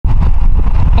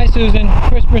Susan,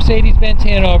 Chris Mercedes-Benz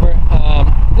Hanover.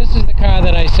 This is the car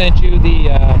that I sent you the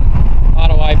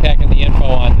auto iPack and the info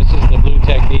on. This is the Blue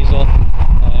Tech diesel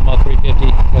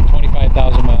ML350. It's got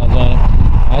 25,000 miles on it.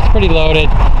 It's pretty loaded.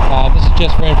 This is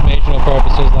just for informational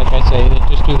purposes. Like I say,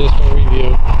 just do this for a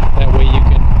review. That way you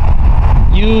can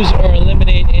use or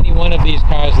eliminate any one of these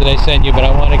cars that I send you, but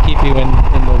I want to keep you in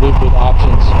the loop with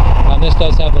options. This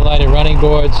does have the lighted running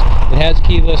boards. It has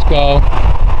keyless go.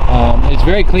 It's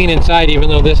very clean inside, even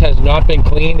though this has not been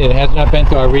cleaned. It has not been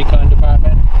through our recon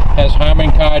department. Has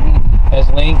Harman Kardon, has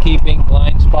lane keeping,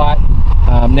 blind spot,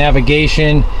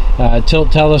 navigation,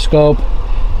 tilt telescope,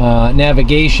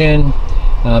 navigation.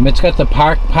 It's got the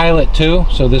park pilot too,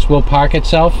 so this will park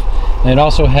itself. And it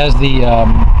also has the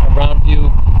round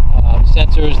view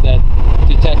sensors that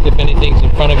detect if anything's in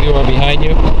front of you or behind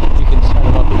you. You can, I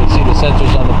don't know if you can see the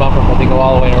sensors on the bumper, but they go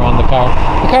all the way around the car.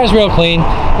 The car is real clean.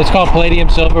 It's called Palladium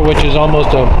Silver, which is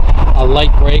almost a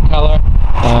light gray color.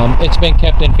 It's been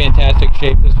kept in fantastic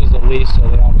shape. This was a lease, so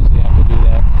they obviously have to do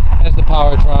that. It has the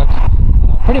power trunk,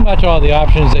 pretty much all the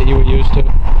options that you were used to.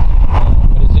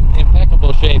 But it's in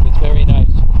impeccable shape. It's very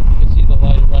nice. You can see the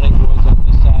lighted running boards on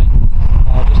this side.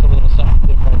 Just a little something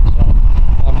different. So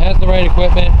has the right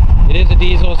equipment. It is a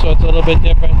diesel, so it's a little bit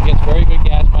different. It gets very good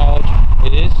gas mileage.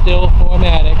 It is still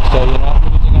 4MATIC, so you're not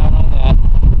losing out on that.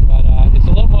 But it's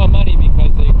a little more money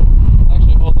because they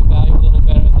actually hold the value a little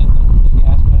better than the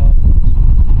gas mileage ones,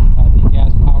 the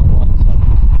gas-powered ones. So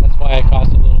that's why it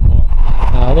costs a little more.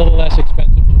 A little less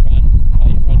expensive to run.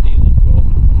 You run diesel fuel,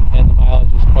 and the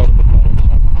mileage is quite a bit better.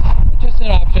 So, but just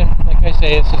an option. Like I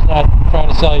say, it's just not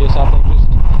trying to sell you something. Just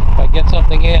if I get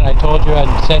something in, I told you I'd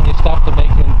send you stuff to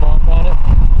make you informed on it.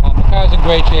 The car's in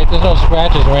great shape. There's no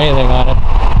scratches or anything on it.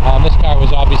 This car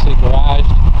was obviously garaged.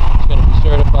 It's going to be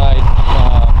certified.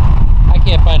 I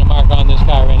can't find a mark on this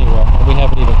car anywhere. We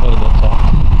haven't even cleaned it. So,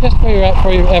 just for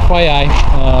your FYI.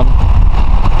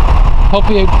 Hope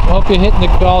you're hitting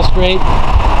the ball straight.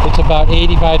 It's about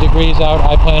 85 degrees out.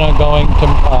 I plan on going to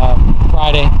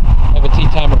Friday. I have a tea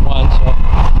time at 1, so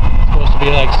it's supposed to be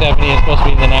like 70. It's supposed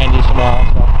to be in the 90s tomorrow.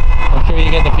 So I'm sure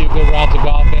you're getting a few good rounds of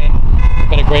golf in. It's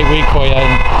been a great week for you, and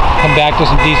come back to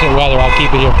some decent weather. I'll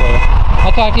keep it here for you.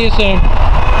 I'll talk to you soon.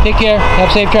 Take care.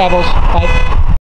 Have safe travels. Bye.